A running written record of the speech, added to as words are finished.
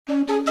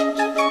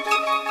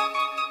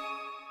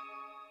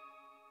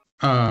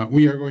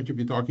We are going to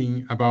be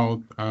talking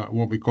about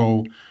what we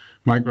call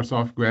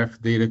Microsoft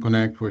Graph Data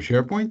Connect for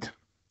SharePoint.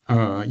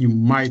 You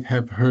might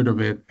have heard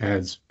of it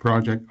as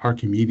Project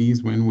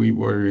Archimedes when we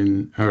were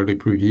in early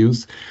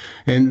previews.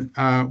 And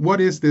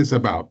what is this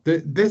about?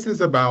 This is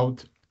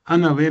about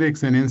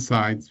analytics and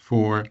insights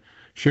for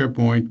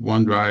SharePoint,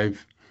 OneDrive,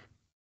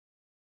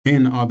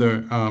 and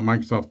other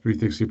Microsoft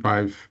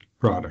 365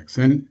 products.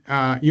 And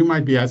you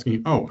might be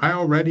asking, oh, I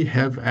already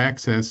have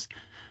access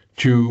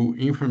to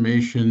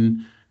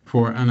information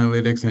for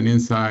analytics and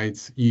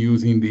insights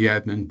using the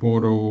admin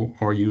portal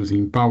or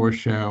using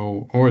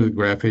PowerShell or the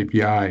Graph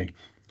API.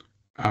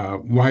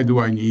 Why do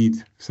I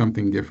need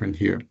something different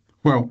here?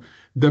 Well,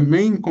 the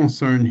main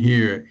concern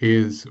here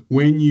is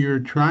when you're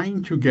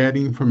trying to get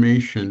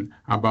information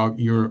about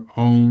your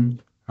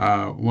own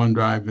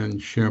OneDrive and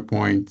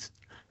SharePoint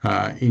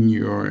in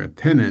your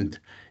tenant,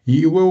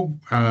 you will,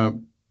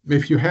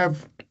 if you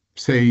have,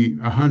 say,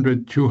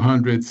 100,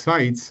 200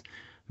 sites,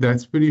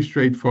 that's pretty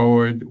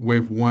straightforward.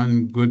 With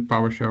one good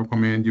PowerShell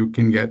command, you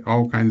can get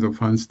all kinds of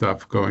fun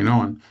stuff going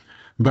on.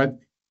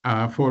 But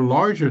for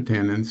larger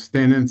tenants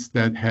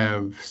that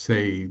have,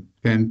 say,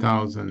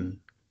 10,000,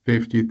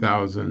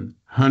 50,000,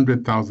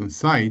 100,000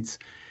 sites,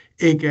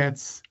 it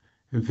gets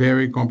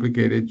very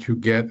complicated to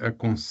get a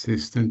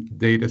consistent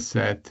data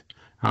set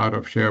out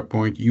of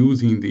SharePoint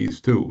using these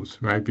tools,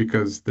 right?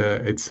 Because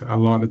it's a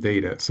lot of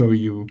data. So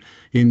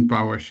in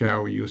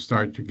PowerShell, you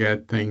start to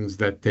get things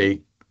that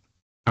take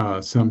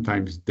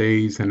sometimes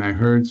days, and I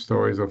heard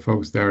stories of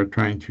folks that are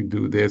trying to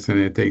do this, and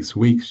it takes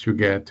weeks to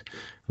get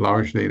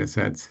large data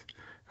sets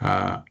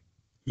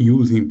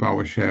using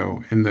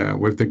PowerShell. And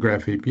with the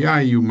Graph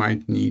API, you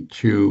might need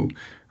to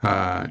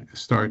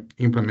start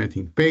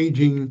implementing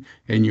paging,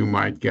 and you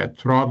might get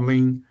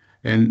throttling.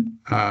 And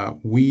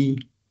we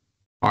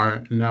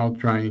are now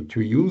trying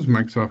to use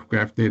Microsoft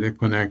Graph Data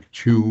Connect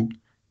to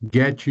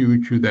get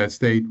you to that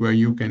state where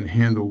you can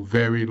handle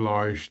very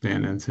large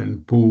tenants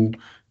and pull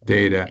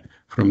data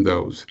from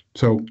those.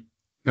 So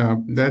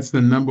that's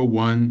the number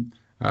one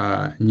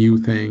new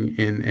thing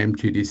in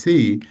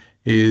MTDC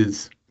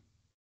is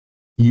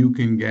you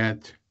can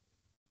get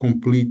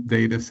complete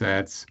data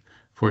sets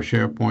for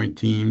SharePoint,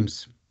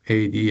 Teams,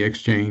 AD,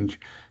 Exchange,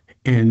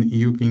 and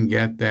you can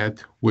get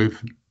that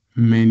with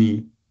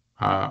many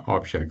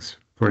objects.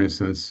 For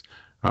instance,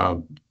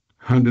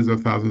 hundreds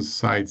of thousands of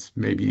sites,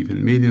 maybe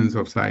even millions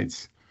of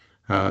sites.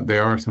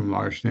 There are some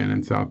large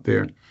tenants out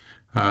there.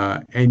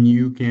 And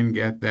you can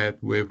get that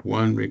with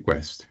one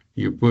request.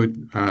 You put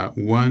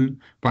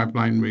one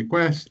pipeline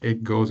request,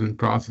 it goes and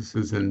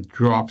processes and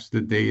drops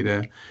the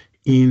data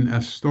in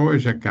a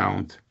storage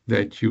account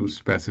that you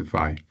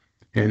specify.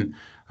 And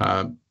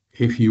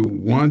if you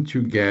want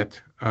to get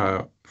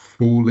a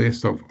full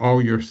list of all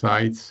your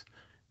sites,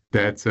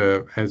 that's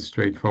as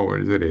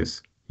straightforward as it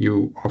is.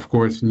 You, of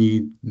course,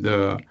 need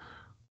the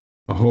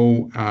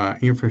whole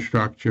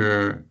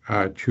infrastructure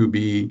to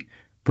be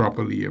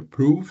properly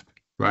approved,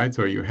 right?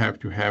 So you have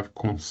to have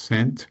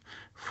consent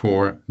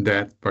for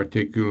that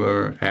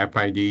particular app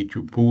ID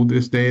to pull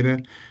this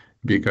data,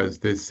 because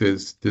this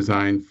is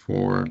designed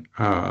for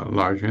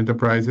large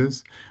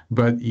enterprises,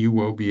 but you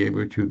will be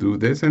able to do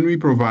this. And we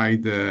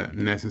provide the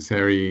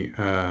necessary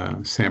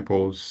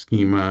samples,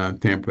 schema,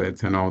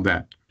 templates, and all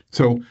that.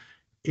 So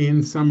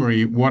in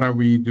summary, what are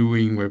we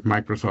doing with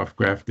Microsoft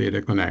Graph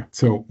Data Connect?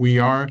 So we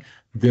are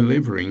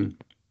delivering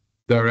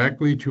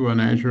directly to an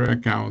Azure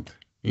account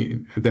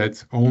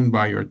that's owned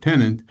by your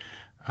tenant,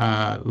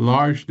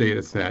 large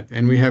data set.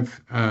 And we have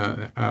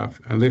a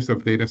list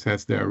of data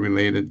sets that are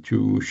related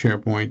to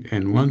SharePoint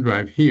and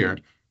OneDrive here.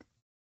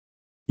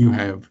 You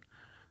have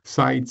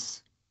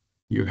sites,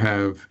 you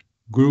have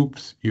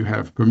groups, you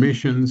have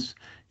permissions,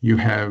 you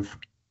have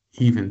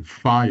even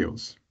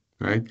files,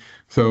 right?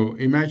 So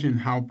imagine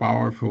how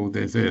powerful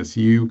this is.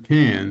 You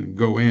can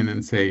go in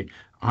and say,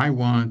 I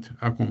want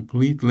a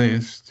complete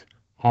list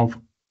of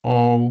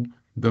all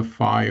the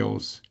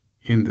files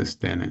in this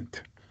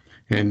tenant.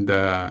 And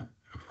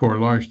for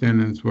large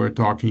tenants, we're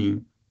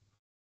talking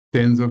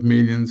tens of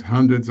millions,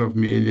 hundreds of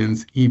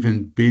millions,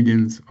 even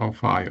billions of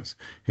files.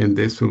 And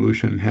this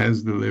solution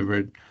has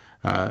delivered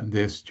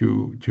this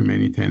to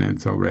many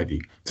tenants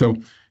already. So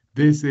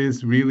this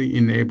is really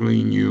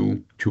enabling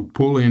you to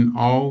pull in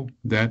all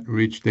that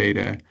rich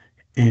data,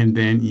 and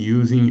then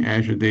using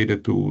Azure Data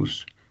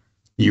Tools,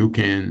 you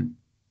can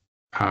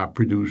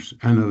produce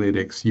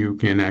analytics. You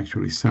can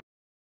actually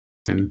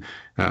and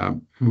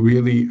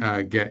really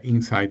get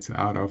insights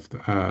out of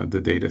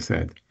the data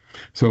set.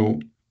 So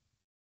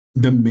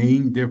the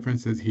main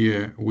differences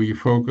here, we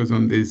focus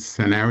on these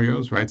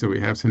scenarios, right? So we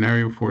have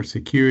scenario for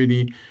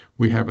security,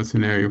 we have a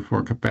scenario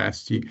for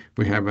capacity,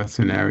 we have a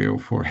scenario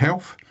for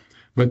health.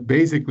 But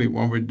basically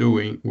what we're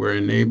doing, we're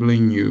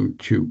enabling you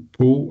to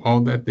pull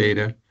all that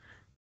data,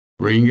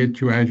 bring it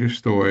to Azure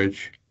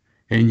Storage,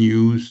 and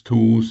use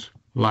tools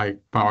like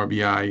Power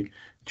BI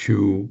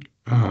to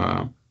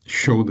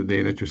show the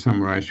data, to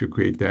summarize, to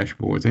create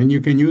dashboards. And you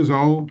can use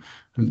all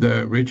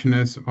the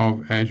richness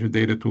of Azure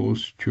Data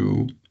Tools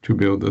to to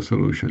build the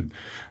solution.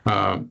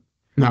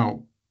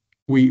 Now,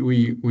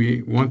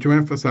 we want to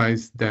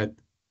emphasize that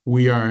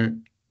we are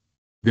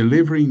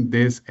delivering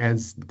this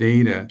as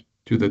data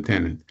to the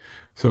tenant.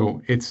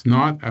 So it's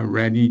not a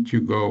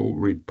ready-to-go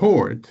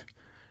report.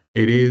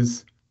 It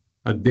is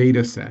a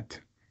data set.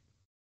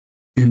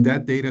 And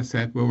that data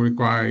set will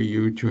require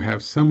you to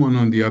have someone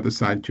on the other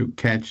side to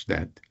catch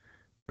that,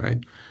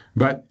 right?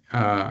 But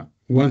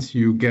once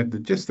you get the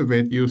gist of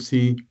it, you'll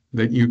see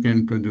that you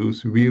can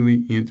produce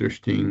really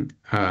interesting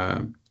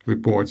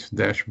reports,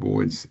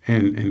 dashboards,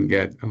 and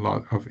get a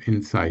lot of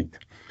insight.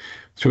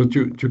 So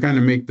to kind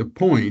of make the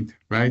point,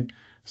 right?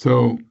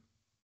 So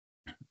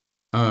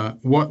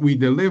what we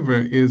deliver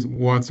is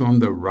what's on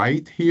the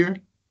right here.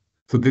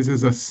 So this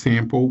is a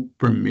sample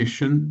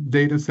permission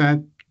data set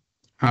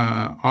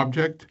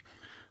object.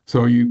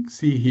 So you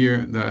see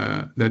here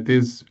that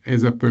this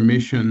is a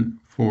permission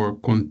for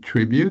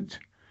contribute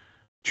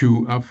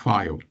to a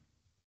file,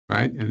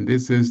 right? And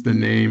this is the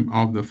name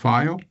of the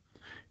file.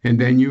 And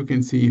then you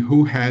can see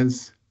who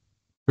has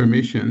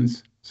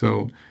permissions.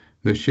 So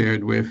the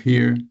shared with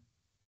here,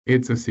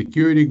 it's a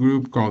security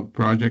group called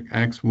Project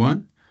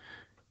X1.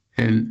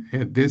 And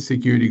this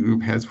security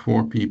group has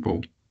 4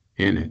 people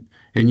in it.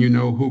 And you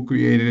know who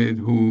created it,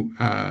 who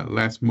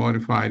last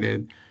modified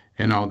it,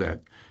 and all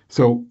that.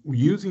 So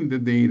using the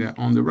data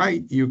on the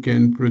right, you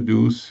can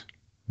produce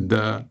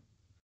the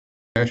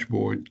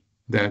dashboard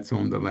that's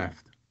on the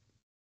left.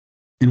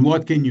 And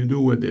what can you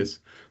do with this?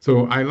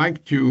 So I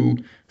like to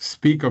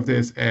speak of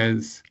this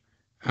as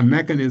a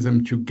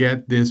mechanism to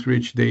get this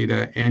rich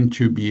data and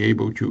to be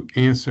able to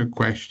answer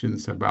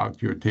questions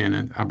about your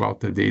tenant, about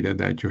the data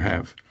that you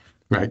have,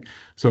 right?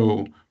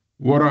 So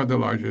what are the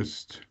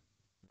largest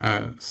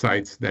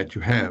sites that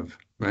you have,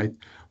 right?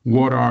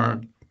 What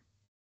are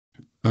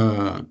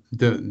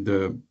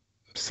the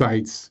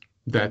sites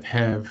that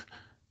have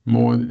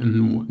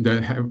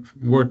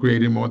were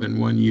created more than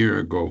 1 year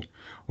ago?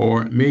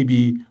 Or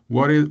maybe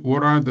what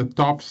are the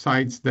top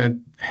sites that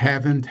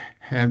haven't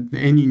had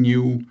any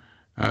new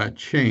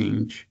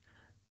change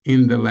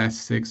in the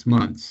last 6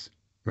 months,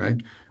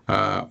 right?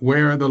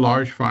 Where are the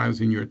large files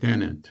in your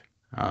tenant?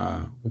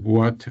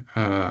 What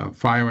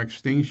file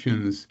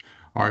extensions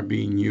are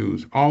being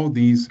used? All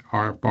these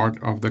are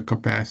part of the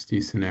capacity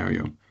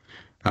scenario.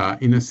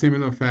 In a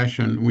similar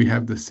fashion, we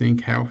have the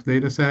sync health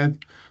data set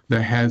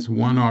that has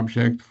one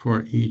object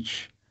for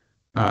each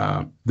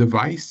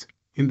device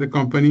in the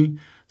company.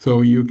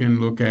 So you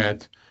can look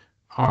at,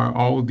 are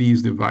all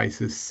these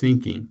devices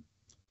syncing?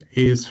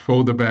 Is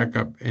folder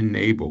backup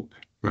enabled,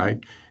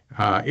 right?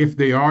 If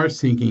they are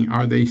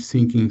they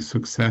syncing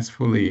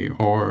successfully,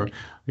 or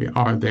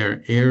are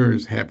there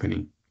errors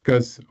happening?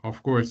 Because,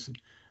 of course,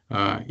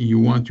 you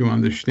want to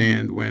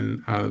understand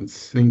when a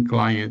sync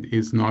client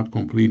is not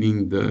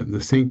completing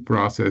the sync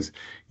process,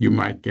 you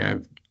might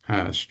get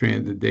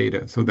stranded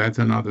data. So that's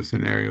another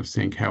scenario,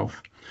 sync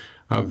health.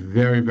 A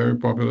very, very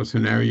popular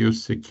scenario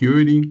is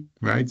security,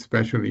 right?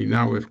 Especially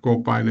now with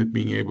Copilot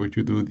being able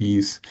to do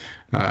these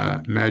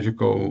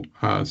magical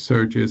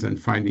searches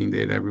and finding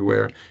data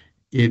everywhere.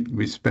 It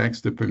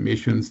respects the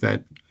permissions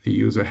that the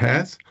user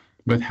has,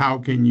 but how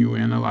can you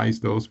analyze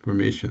those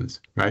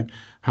permissions, right?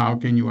 How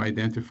can you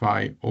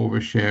identify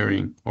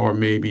oversharing, or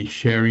maybe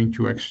sharing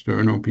to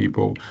external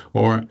people,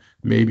 or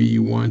maybe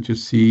you want to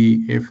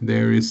see if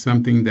there is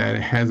something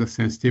that has a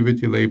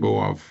sensitivity label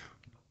of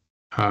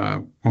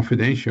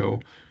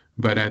confidential,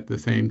 but at the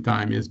same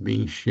time is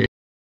being shared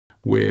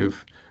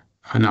with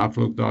an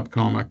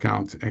Outlook.com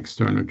account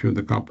external to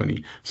the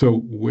company.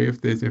 So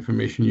with this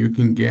information, you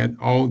can get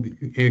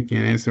it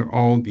can answer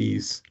all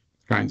these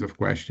kinds of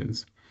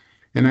questions.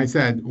 And I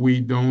said,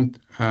 we don't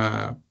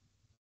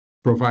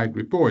provide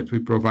reports, we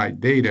provide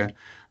data,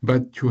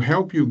 but to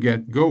help you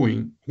get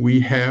going, we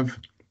have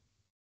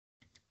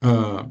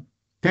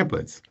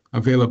templates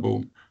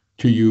available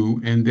to you,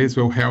 and this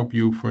will help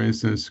you, for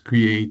instance,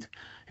 create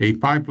a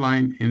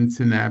pipeline in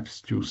Synapse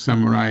to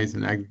summarize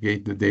and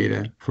aggregate the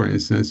data, for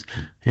instance.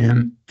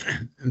 And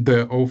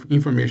the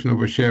information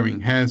oversharing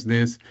has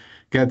this,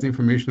 gets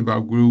information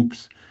about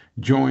groups,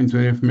 joins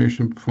with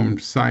information from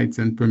sites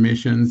and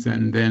permissions,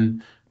 and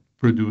then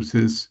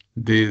produces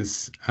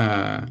this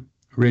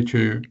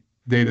richer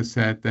data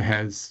set that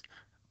has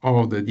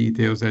all the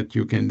details that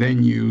you can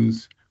then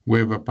use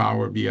with a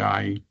Power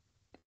BI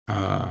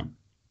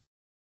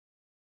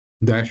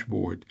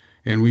dashboard.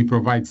 And we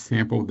provide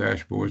sample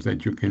dashboards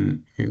that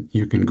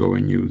you can go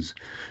and use.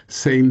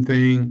 Same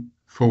thing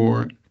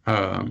for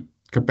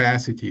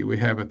capacity. We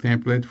have a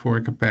template for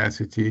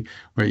capacity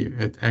where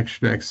it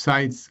extracts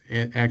sites,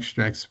 it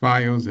extracts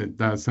files, it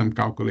does some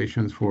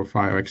calculations for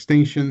file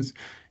extensions,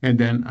 and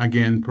then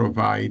again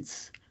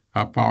provides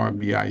a Power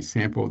BI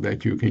sample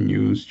that you can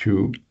use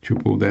to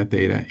pull that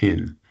data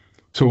in.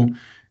 So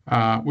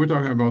we're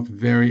talking about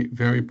very,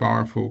 very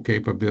powerful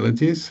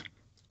capabilities.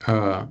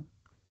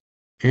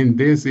 And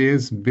this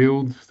is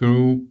built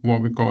through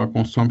what we call a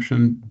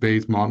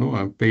consumption-based model,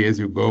 a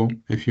pay-as-you-go,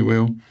 if you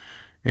will.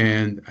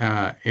 And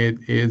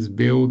it is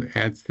billed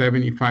at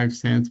 75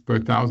 cents per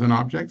 1,000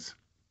 objects.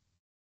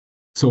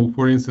 So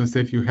for instance,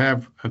 if you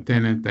have a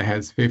tenant that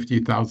has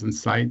 50,000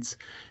 sites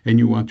and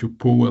you want to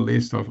pull a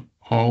list of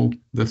all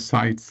the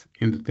sites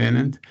in the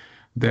tenant,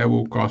 that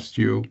will cost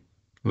you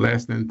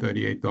less than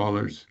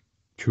 $38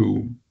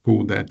 to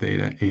pull that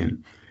data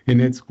in.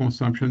 And it's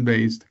consumption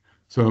based.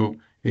 So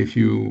if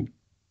you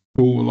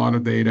pull a lot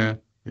of data,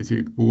 if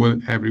you pull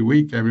it every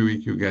week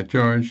you get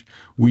charged.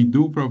 We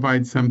do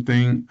provide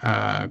something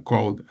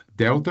called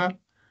Delta.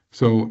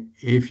 So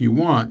if you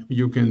want,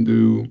 you can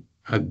do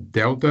a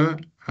Delta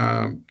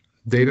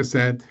data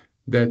set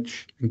that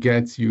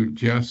gets you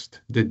just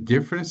the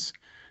difference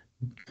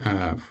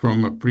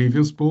from a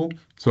previous pool.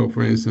 So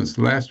for instance,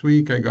 last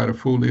week I got a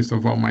full list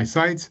of all my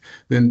sites.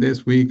 Then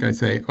this week I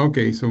say,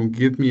 okay, so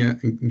get me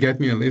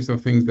a list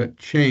of things that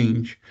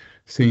change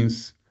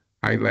since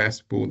I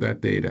last pulled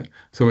that data.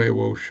 So it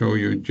will show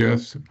you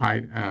just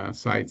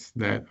sites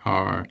that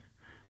are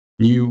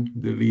new,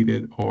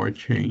 deleted, or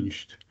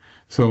changed.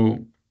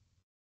 So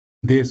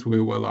this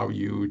will allow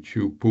you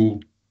to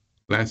pull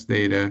less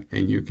data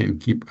and you can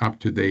keep up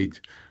to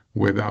date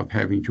without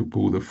having to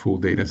pull the full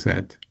data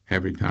set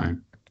every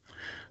time.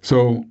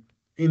 So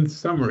in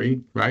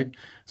summary, right?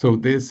 So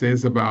this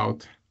is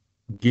about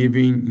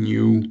giving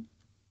you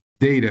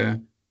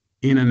data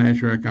in an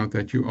Azure account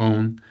that you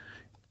own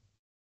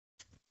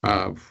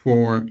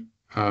for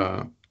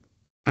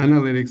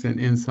analytics and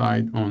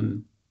insight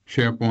on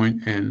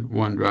SharePoint and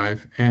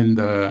OneDrive.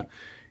 And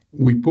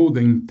we pulled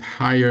the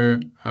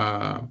entire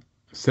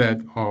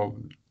set of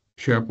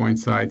SharePoint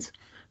sites.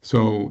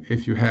 So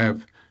if you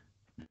have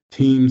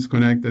Teams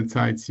connected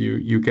sites,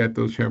 you get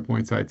those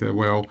SharePoint sites as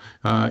well.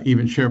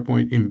 Even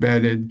SharePoint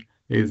embedded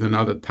is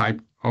another type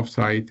of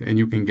site, and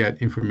you can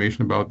get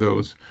information about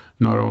those,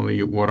 not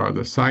only what are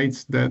the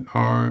sites that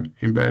are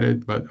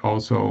embedded, but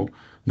also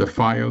the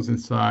files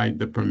inside,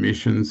 the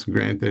permissions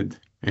granted,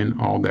 and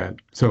all that.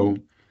 So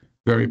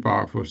very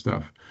powerful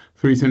stuff.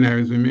 3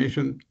 scenarios we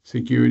mentioned: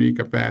 security,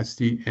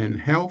 capacity, and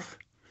health.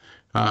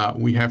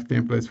 We have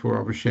templates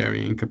for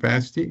oversharing and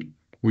capacity.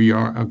 We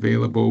are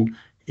available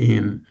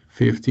in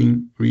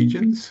 15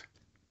 regions.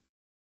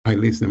 I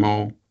list them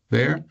all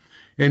there.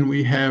 And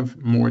we have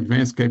more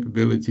advanced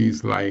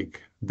capabilities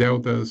like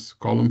deltas,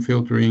 column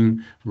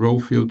filtering, row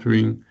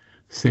filtering,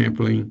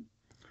 sampling.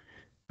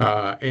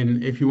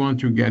 And if you want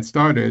to get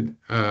started,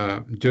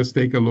 just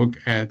take a look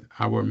at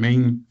our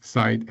main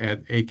site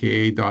at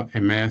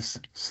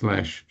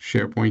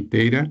aka.ms/SharePoint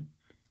data,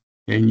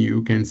 and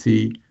you can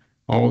see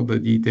all the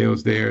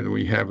details there.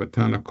 We have a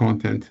ton of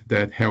content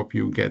that help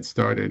you get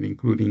started,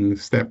 including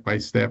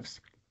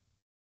step-by-steps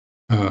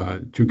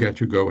to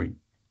get you going,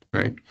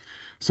 right?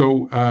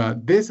 So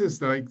this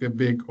is like the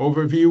big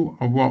overview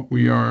of what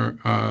we are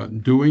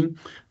doing.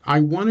 I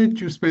wanted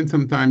to spend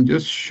some time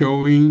just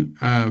showing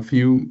a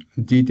few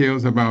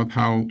details about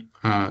how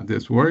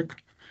this works.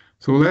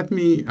 So let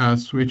me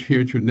switch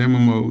here to demo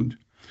mode.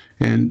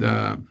 And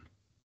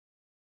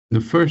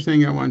the first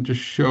thing I want to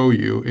show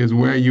you is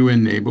where you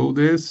enable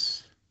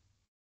this,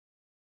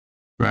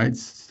 right?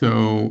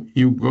 So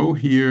you go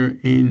here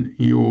in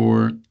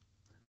your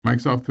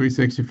Microsoft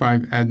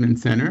 365 Admin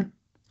Center,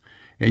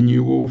 and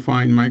you will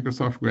find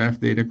Microsoft Graph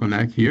Data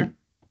Connect here.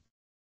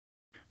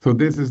 So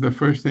this is the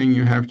first thing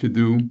you have to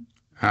do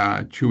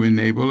to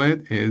enable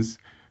it, is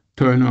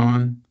turn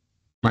on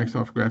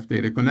Microsoft Graph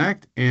Data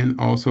Connect, and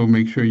also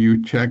make sure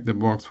you check the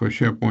box for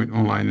SharePoint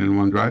Online and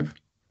OneDrive.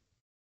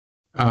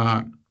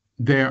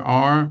 There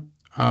are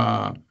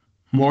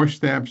more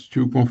steps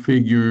to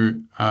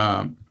configure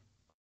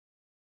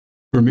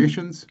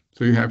permissions.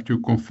 So you have to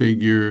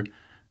configure,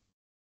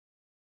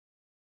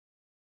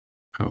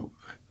 let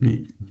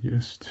me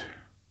just,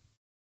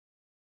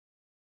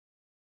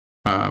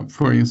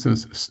 for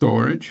instance,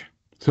 storage.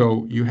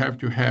 So you have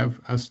to have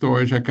a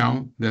storage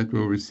account that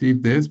will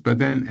receive this, but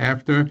then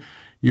after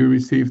you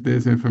receive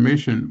this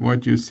information,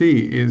 what you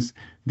see is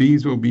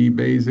these will be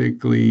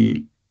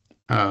basically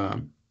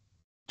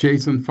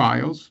JSON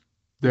files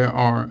that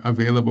are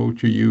available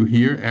to you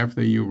here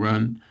after you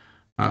run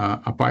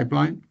a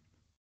pipeline.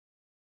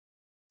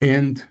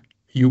 And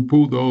you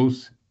pull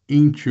those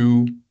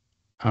into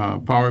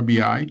Power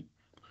BI.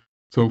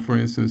 So for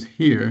instance,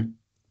 here,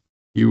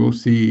 you will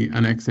see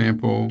an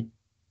example.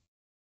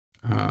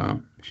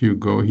 If you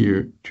go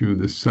here to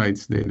the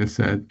sites data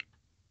set,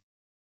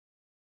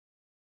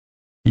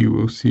 you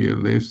will see a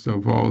list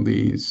of all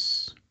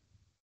these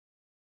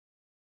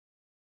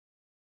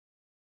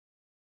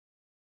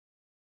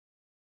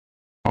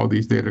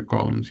data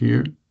columns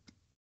here.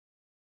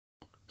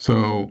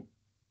 So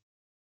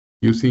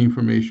you see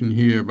information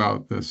here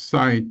about the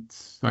site,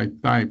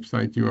 site type,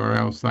 site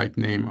URL, site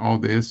name, all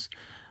this.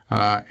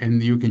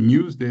 And you can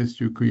use this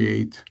to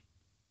create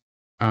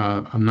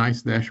a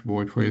nice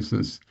dashboard. For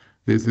instance,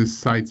 this is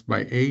sites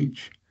by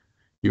age.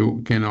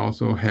 You can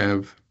also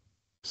have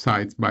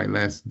sites by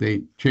last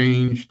date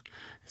changed.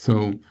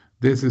 So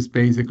this is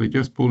basically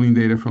just pulling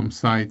data from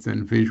sites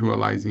and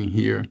visualizing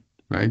here,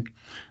 right?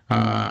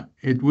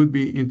 It would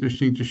be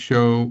interesting to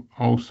show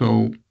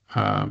also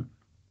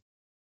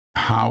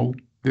how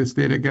this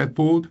data get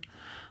pulled.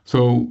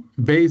 So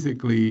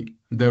basically,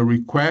 the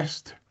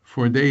request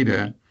for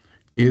data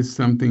is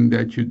something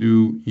that you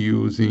do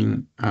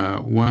using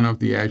one of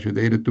the Azure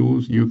data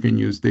tools. You can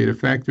use Data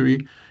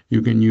Factory,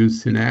 you can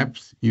use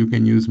Synapse, you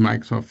can use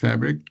Microsoft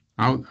Fabric.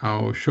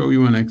 I'll show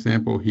you an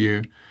example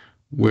here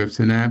with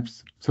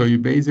Synapse. So you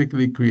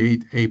basically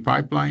create a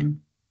pipeline.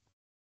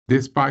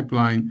 This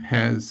pipeline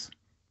has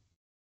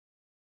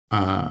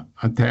a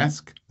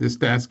task. This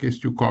task is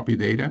to copy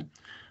data.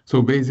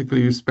 So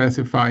basically you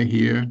specify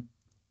here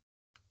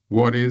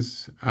what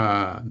is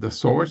the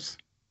source.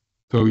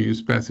 So you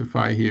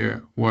specify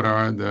here what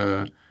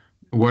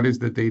is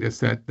the data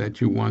set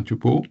that you want to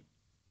pull,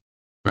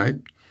 right?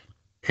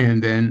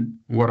 And then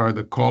what are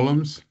the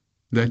columns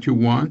that you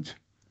want?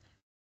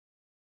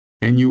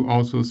 And you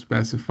also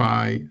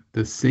specify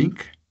the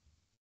sink,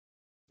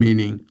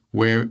 meaning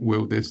where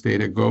will this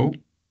data go,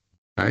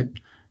 right?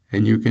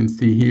 And you can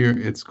see here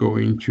it's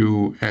going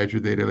to Azure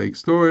Data Lake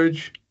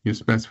Storage. You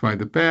specify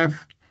the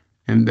path,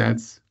 and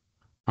that's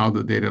how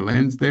the data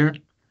lands there.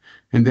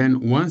 And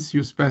then once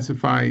you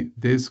specify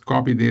this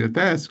copy data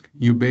task,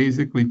 you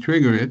basically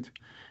trigger it.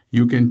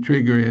 You can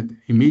trigger it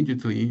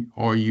immediately,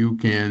 or you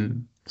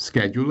can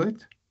schedule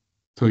it.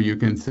 So you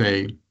can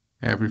say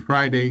every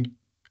Friday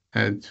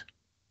at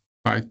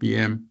 5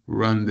 p.m.,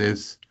 run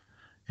this,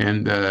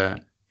 and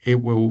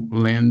it will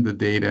land the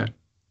data,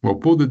 will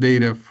pull the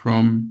data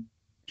from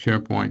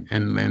SharePoint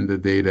and land the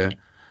data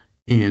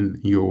in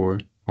your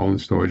own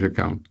storage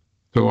account.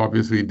 So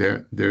obviously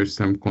there's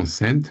some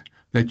consent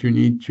that you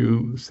need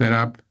to set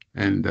up,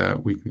 and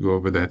we can go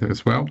over that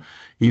as well.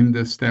 In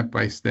the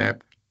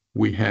step-by-step,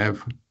 we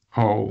have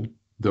all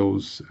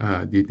those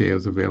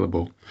details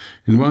available.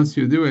 And once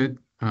you do it,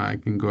 I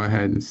can go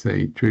ahead and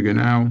say trigger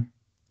now.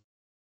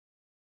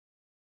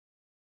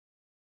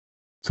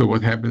 So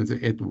what happens,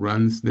 it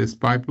runs this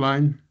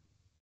pipeline.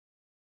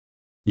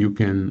 You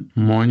can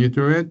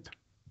monitor it.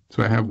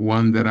 So I have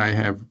one that I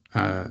have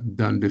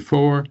done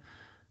before.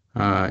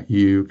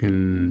 You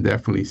can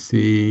definitely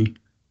see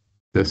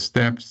the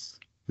steps.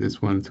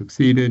 This one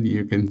succeeded.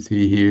 You can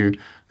see here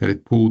that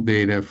it pulled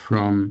data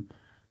from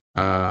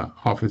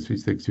Office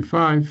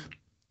 365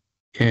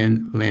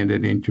 and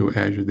landed into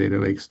Azure Data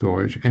Lake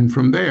Storage. And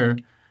from there,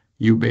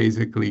 you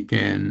basically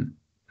can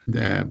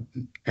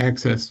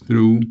access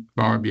through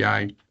Power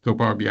BI. So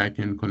Power BI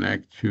can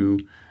connect to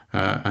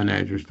an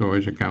Azure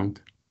storage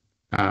account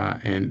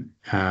and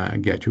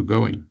get you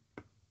going.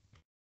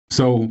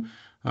 So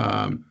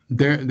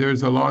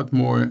there's a lot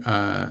more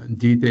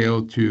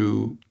detail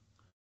to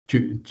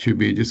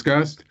be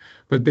discussed,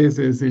 but this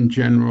is in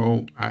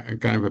general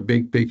kind of a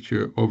big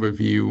picture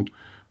overview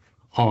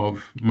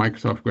of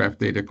Microsoft Graph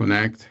Data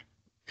Connect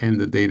and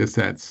the data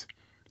sets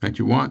that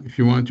you want. If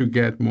you want to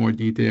get more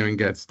detail and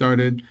get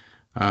started,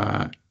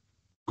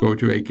 go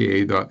to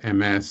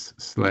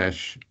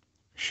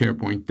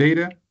aka.ms/SharePoint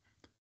data,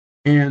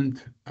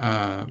 and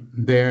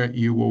there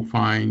you will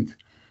find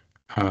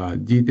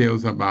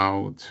details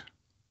about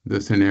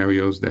the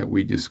scenarios that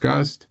we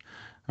discussed,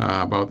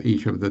 about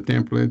each of the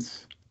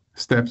templates,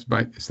 step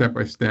by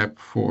step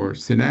for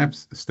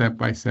Synapse, step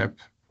by step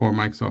for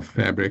Microsoft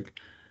Fabric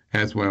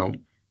as well.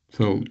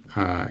 So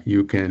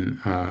you can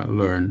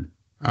learn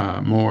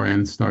more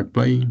and start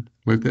playing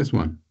with this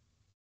one.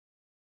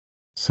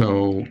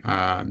 So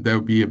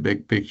there'll be a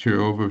big picture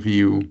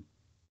overview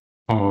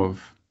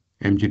of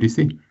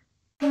MGDC.